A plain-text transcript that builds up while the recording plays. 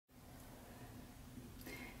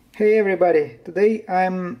Hey everybody, today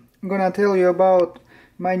I'm gonna tell you about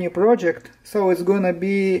my new project. So it's gonna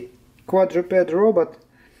be quadruped robot,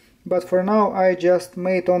 but for now I just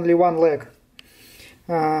made only one leg.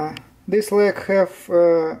 This leg have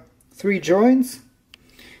three joints.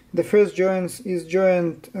 The first joint is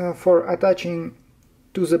joint for attaching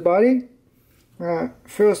to the body.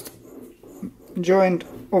 First joint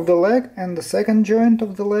of the leg and the second joint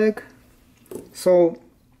of the leg. So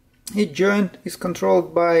each joint is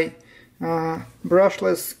controlled by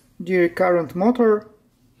brushless direct current motor.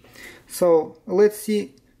 So let's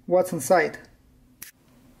see what's inside.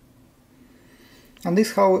 And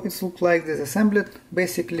this is how it looks like disassembled.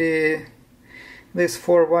 Basically these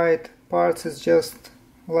four white parts is just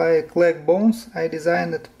like leg bones. I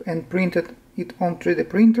designed it and printed it on 3D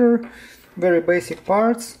printer. Very basic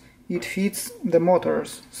parts. It fits the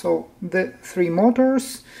motors. So the three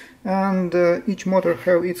motors, and each motor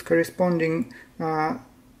have its corresponding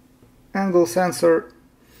angle sensor,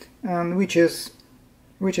 and which is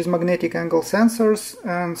magnetic angle sensors.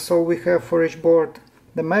 And so we have for each board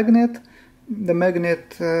the magnet. The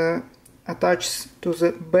magnet attaches to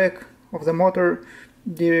the back of the motor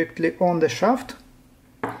directly on the shaft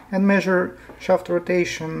and measure shaft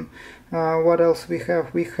rotation. What else we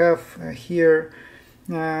have? We have here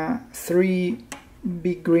three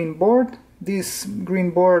big green board. This green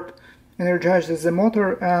board energizes the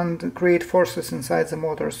motor and create forces inside the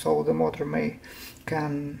motor, so the motor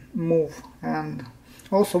can move. And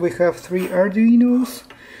also we have three Arduinos.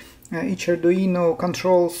 Each Arduino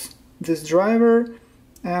controls this driver,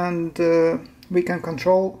 and we can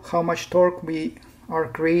control how much torque we are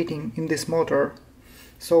creating in this motor.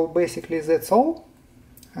 So basically that's all.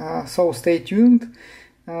 So stay tuned.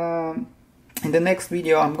 In the next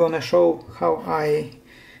video I'm gonna show how I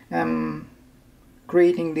am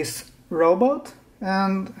creating this robot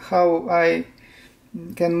and how I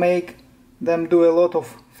can make them do a lot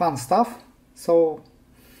of fun stuff. So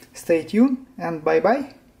stay tuned and bye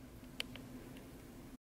bye.